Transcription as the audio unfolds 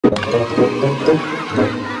I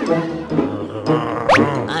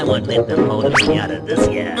won't let them hold me out of this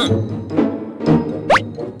here.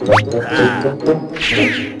 Ah.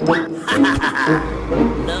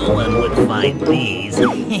 No one would find these. They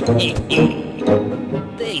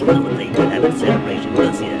thought they could have a celebration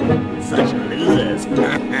this year. Such losers.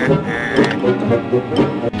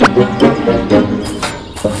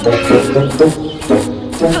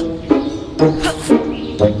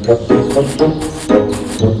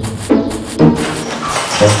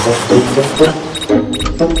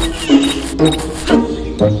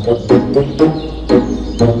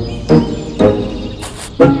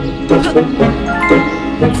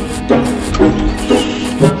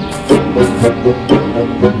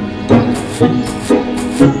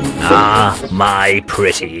 Ah, my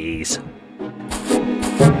pretties.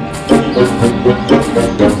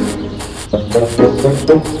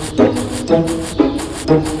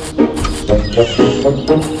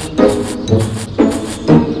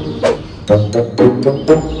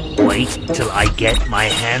 Wait till I get my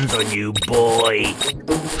hands on you, boy.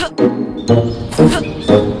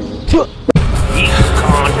 You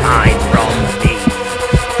can't hide from me.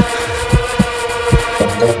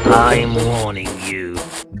 I'm warning you.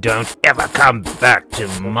 Don't ever come back to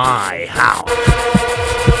my house.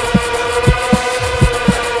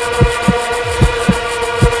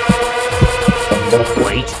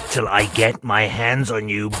 Wait till I get my hands on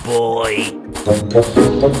you, boy.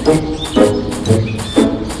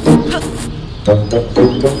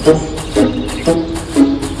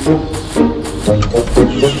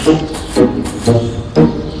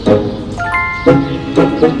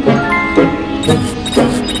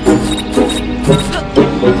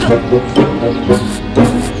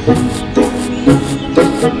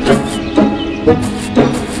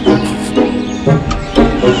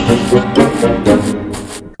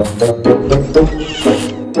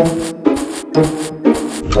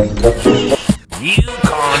 You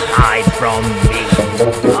can't hide from me.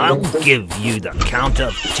 I'll give you the count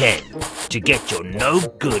of 10 to get your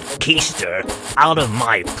no-good keister out of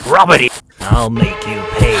my property. I'll make you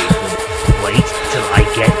pay. Wait till I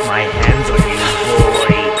get my hands on you,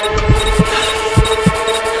 boy.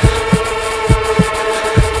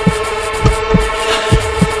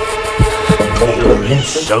 You're in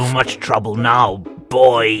so much trouble now,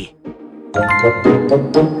 boy.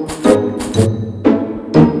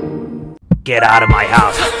 Get out of my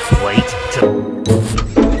house. Wait till...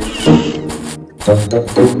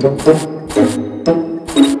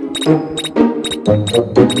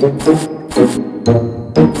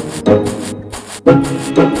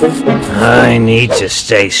 I need to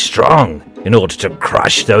stay strong in order to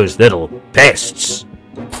crush those little pests.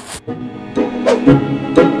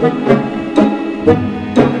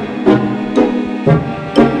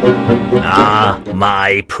 Ah,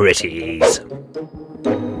 my pretties.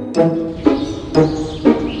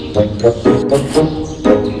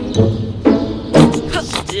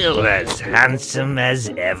 Still as handsome as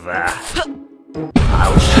ever.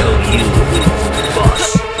 I'll show you who's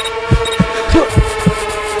boss.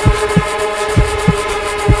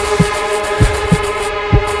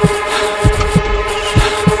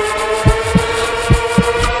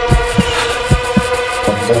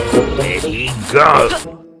 There he goes.